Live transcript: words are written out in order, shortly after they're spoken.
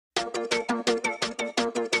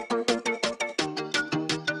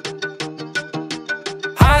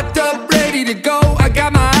ready to go. I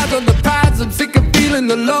got my eyes on the prize, I'm sick of feeling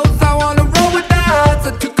the lows. I wanna roll with the odds,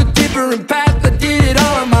 I took a different path, I did it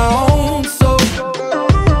all on my own. So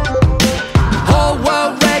whole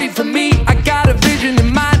world ready for me, I got a vision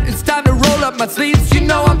in mind. It's time to roll up my sleeves, you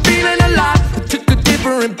know I'm feeling alive. I took a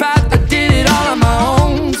different path, I did it all on my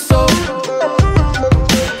own. So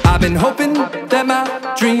I've been hoping that my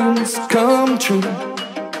dreams come true,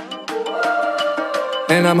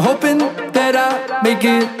 and I'm hoping that I make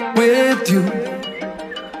it with you.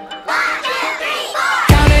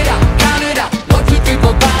 Count it out, count it out. 1, 2, 3,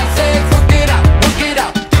 4, 5, 6. Work it out, work it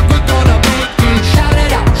out. Think we're gonna make it. Shout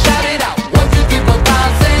it out, shout it out. 1, 2, 3, 4,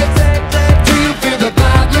 5, 6. Do you feel the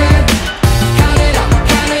vibe? Yeah. Count it out,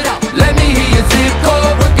 count it out. Let me hear your zip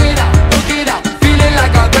code. Work it out, work it out. Feeling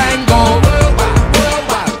like a Van Gogh. Worldwide,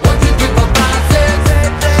 worldwide. 1, 2, 3, 4, 5, 6.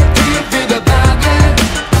 Do you feel the vibe? Yeah.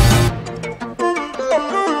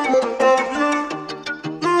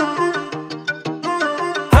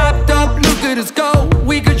 Let's go,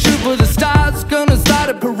 we could shoot for the stars. Gonna start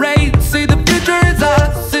a parade, see the future is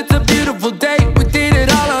us. It's a beautiful day, we did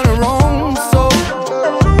it all on our own. So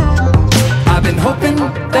I've been hoping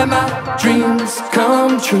that my dreams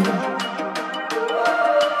come true,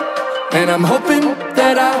 and I'm hoping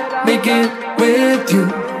that I make it with you.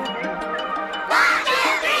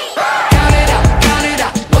 Count it out, count it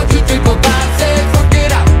out. 1, 2, 3, 4, 5, 6. Work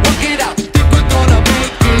it out, work it out. Think we're gonna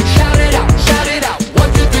make it. Shout it out, shout it out. 1,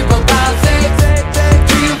 2, 3, 4, 5, 6.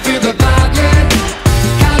 Do you feel the vibe? Yeah.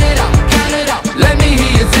 Count it out, count it out. Let me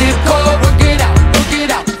hear your zip code. Work it out, work it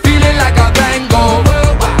out. Feeling like a Van Gogh.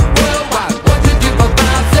 Worldwide, worldwide. 1, 2, 3, 4,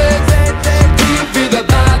 5, 6. Do you feel the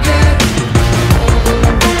vibe? Yeah.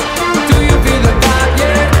 Do you feel the vibe?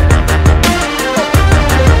 Yeah.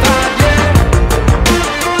 Vibe, yeah.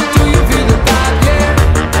 Do you feel the vibe? Yeah.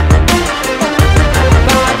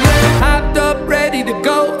 Vibe, yeah. Hyped up, ready to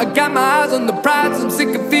go. I got my eyes on the prize, I'm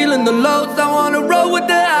sick of feeling the lows. I wanna roll with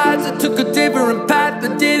the odds, I took a different path, I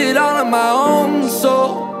did it all on my own.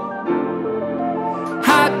 So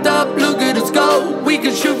hyped up, look at us go, we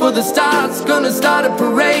can shoot for the stars. Gonna start a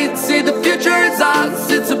parade, see the future is ours.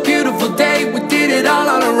 It's a beautiful day, we did it all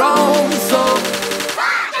on our own. So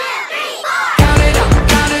count it out,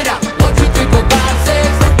 count it out. 1, 2, 3, 4, 5,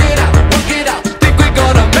 6. Work it out, work it out. Think we're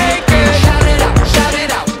gonna make it. Shout it out, shout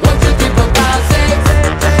it out. 1, 2, 3, 4, 5, 6.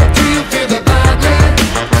 Do you feel the vibe? Yeah.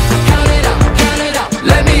 Count it out, count it out.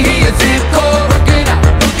 Let me hear your zip code. Work it out,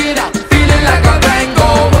 work it out. Feeling like a Van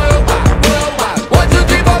Gogh. Worldwide, worldwide. 1, 2,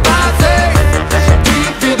 3, 4, 5, 6. Do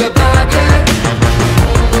you feel the vibe? Yeah.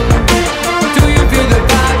 Do you feel the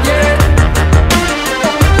vibe? Yeah.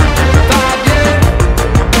 Vibe, yeah.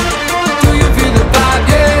 Do you feel the vibe?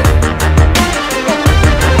 Yeah.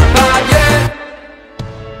 Vibe, yeah.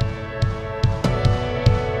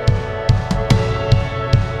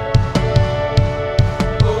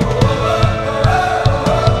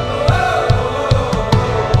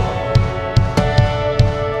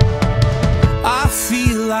 I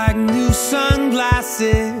feel like new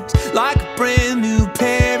sunglasses, like a brand new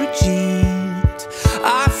pair of jeans.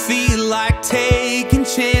 I feel like taking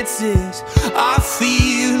chances, I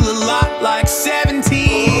feel a lot like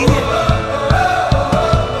 17.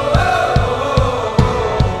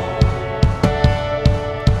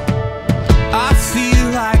 I feel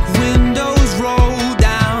like windows roll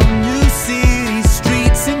down new city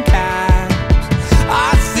streets and cabs.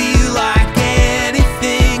 I feel like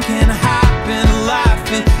anything can happen,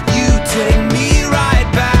 laughing. You take me right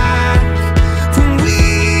back when we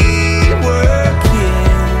were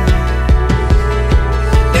kids.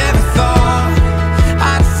 Never thought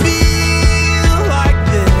I'd feel like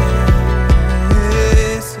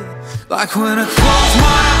this. Like when I close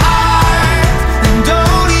my eyes and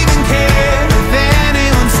don't even care if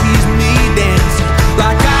anyone sees me dancing.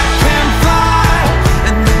 Like I can fly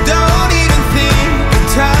and I don't even think of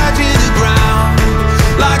touching the ground.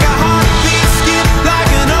 Like a heartbeat skip,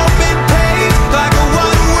 like an open page, like a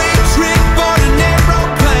one-way trip on an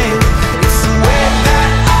aeroplane. It's the way that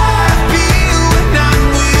I feel when I'm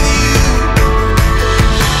with you.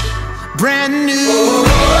 Brand new.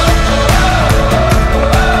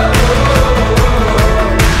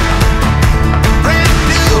 Brand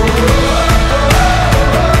new.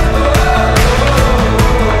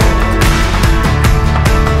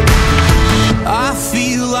 I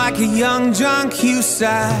feel like a young John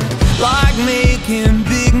Cusack, like making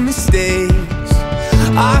big mistakes.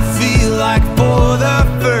 I feel like for the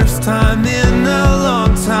first time in a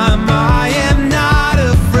long time I am not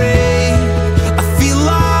afraid. I feel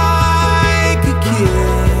like a kid.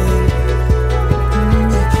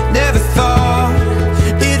 Never thought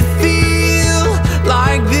it'd feel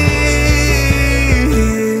like this.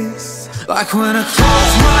 Like when I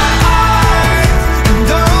close my eyes and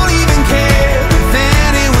don't even care if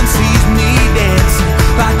anyone sees me dancing.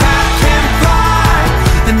 Like I can fly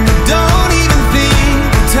and I don't even think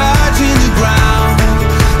of touching the ground.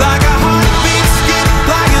 Like a heartbeat skip,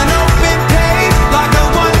 like an open page, like a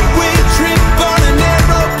one-way trip on an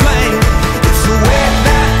aeroplane. It's the way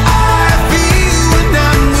that I feel when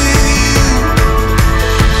I'm with you.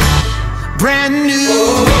 Brand new.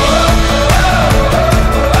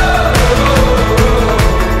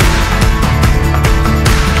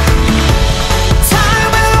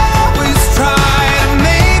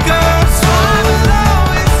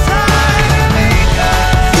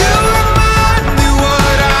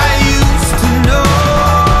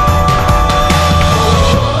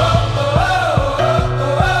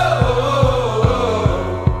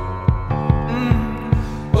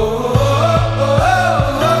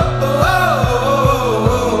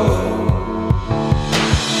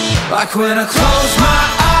 Like when I close my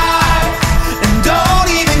eyes and don't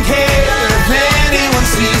even care if anyone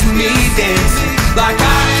sees me dancing. Like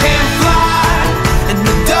I can fly and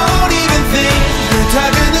I don't even think of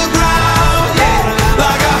touching the ground. Yeah,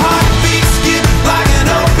 like a heartbeat skip, like an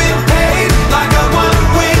open page, like a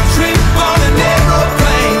one-way trip on an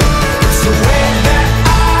aeroplane. It's the way that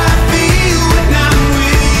I feel when I'm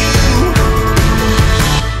with you.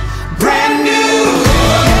 Brand new.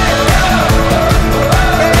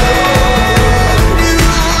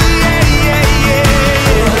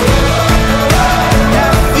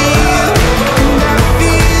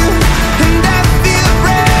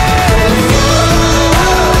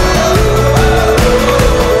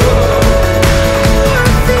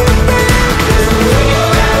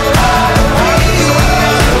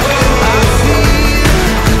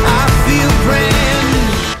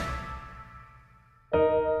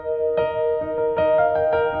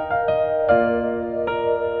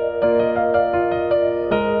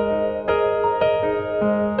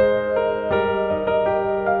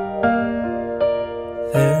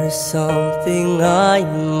 There is something I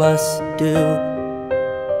must do,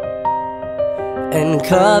 and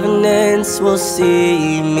covenants will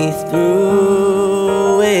see me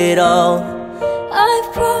through it all.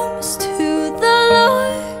 I've promised to the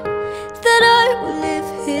Lord that I will live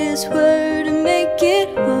His word and make it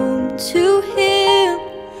home to Him.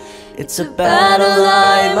 It's a battle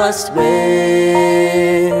I must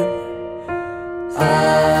win.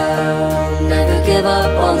 I'll never give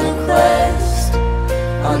up on the quest.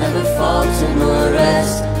 I'll never falter nor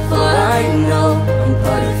rest, for I know I'm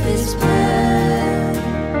part of His plan.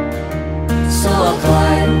 So I'll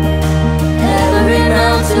climb every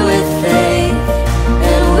mountain with faith,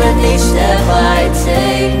 and with each step I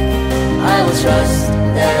take, I will trust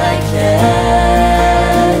that I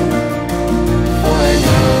can. For I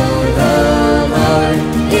know the Lord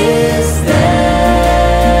is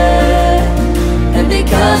there, and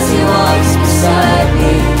because He walks beside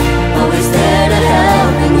me, always there to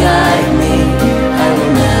help and guide me, I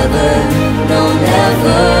will never, no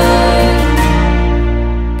never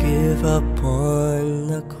give up on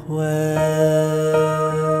the quest.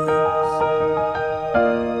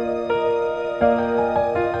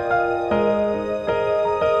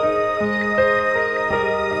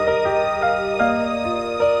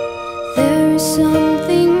 There is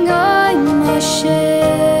something I must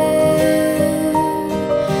share,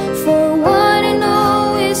 for what I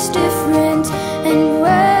know is different and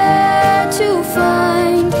rare to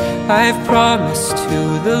find. I've promised to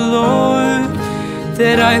the Lord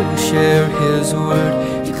that I will share His word,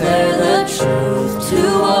 Declare the truth to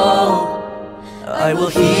all. I will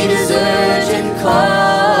heed His urgent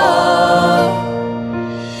call.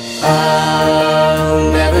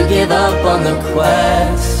 I'll never give up on the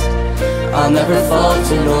quest. I'll never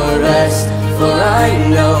falter nor rest, for I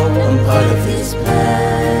know I'm part of His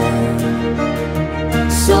plan.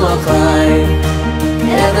 So I'll climb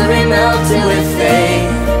every mountain with faith,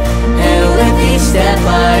 and with each step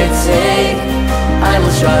I take, I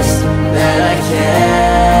will trust that I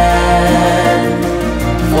can.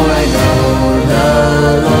 For I know the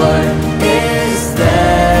Lord is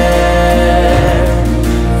there,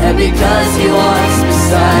 and because He walks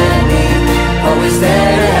beside me, always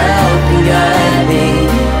there to help and guide me,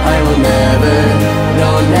 I will never,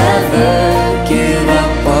 no never give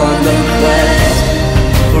up on the quest.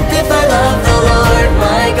 For if I love the Lord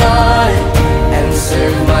my God and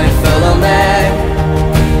serve my fellow man,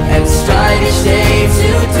 and strive each day to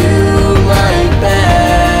do my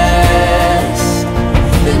best,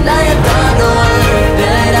 then I have done the work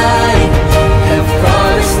that I have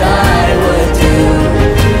promised I would do.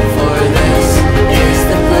 For this is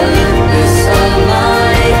the purpose of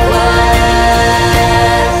my quest.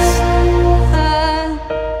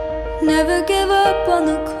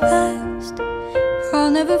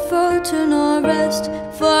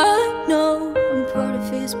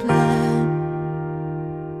 His plan.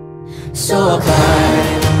 So I'll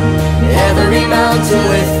climb every mountain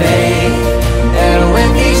with faith, and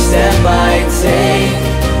with each step I take,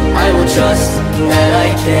 I will trust that I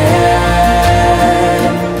can.